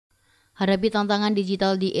Hadapi tantangan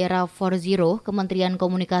digital di era 4.0, Kementerian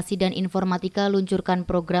Komunikasi dan Informatika luncurkan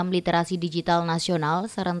program literasi digital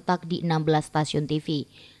nasional serentak di 16 stasiun TV,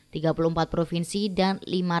 34 provinsi, dan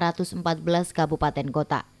 514 kabupaten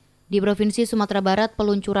kota. Di Provinsi Sumatera Barat,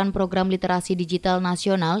 peluncuran program literasi digital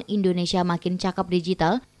nasional Indonesia Makin Cakap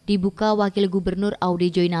Digital dibuka Wakil Gubernur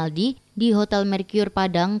Aude Joinaldi di Hotel Mercure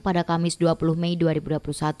Padang pada Kamis 20 Mei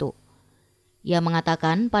 2021. Ia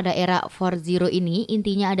mengatakan pada era 4.0 ini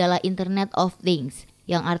intinya adalah Internet of Things,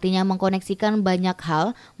 yang artinya mengkoneksikan banyak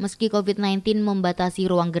hal meski COVID-19 membatasi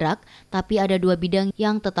ruang gerak, tapi ada dua bidang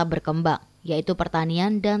yang tetap berkembang, yaitu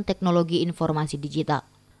pertanian dan teknologi informasi digital.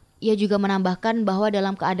 Ia juga menambahkan bahwa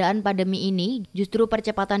dalam keadaan pandemi ini, justru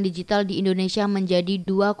percepatan digital di Indonesia menjadi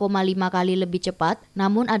 2,5 kali lebih cepat,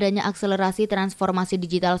 namun adanya akselerasi transformasi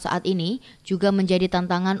digital saat ini juga menjadi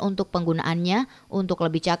tantangan untuk penggunaannya untuk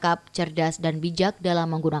lebih cakap, cerdas, dan bijak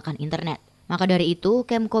dalam menggunakan internet. Maka dari itu,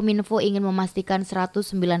 Kominfo ingin memastikan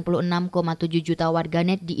 196,7 juta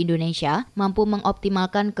warganet di Indonesia mampu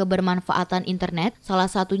mengoptimalkan kebermanfaatan internet, salah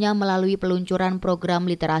satunya melalui peluncuran program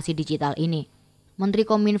literasi digital ini. Menteri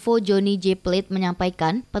Kominfo Johnny J. Plate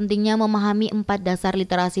menyampaikan pentingnya memahami 4 dasar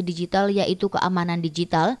literasi digital yaitu keamanan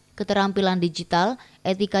digital, keterampilan digital,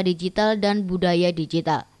 etika digital, dan budaya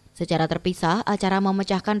digital. Secara terpisah, acara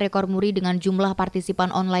memecahkan rekor muri dengan jumlah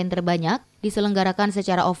partisipan online terbanyak diselenggarakan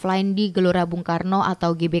secara offline di Gelora Bung Karno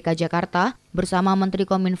atau GBK Jakarta bersama Menteri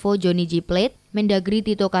Kominfo Johnny J. Plate, Mendagri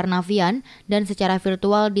Tito Karnavian, dan secara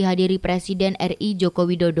virtual dihadiri Presiden RI Joko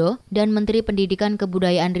Widodo dan Menteri Pendidikan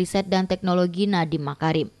Kebudayaan Riset dan Teknologi Nadiem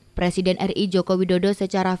Makarim. Presiden RI Joko Widodo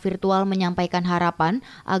secara virtual menyampaikan harapan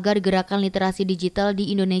agar gerakan literasi digital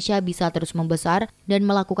di Indonesia bisa terus membesar dan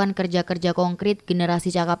melakukan kerja-kerja konkret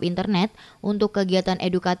generasi cakap internet untuk kegiatan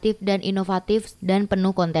edukatif dan inovatif dan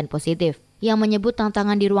penuh konten positif. Yang menyebut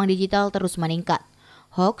tantangan di ruang digital terus meningkat.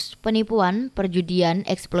 Hoax, penipuan, perjudian,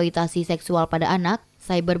 eksploitasi seksual pada anak,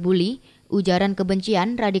 cyberbully, ujaran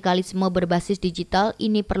kebencian, radikalisme berbasis digital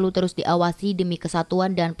ini perlu terus diawasi demi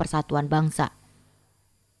kesatuan dan persatuan bangsa.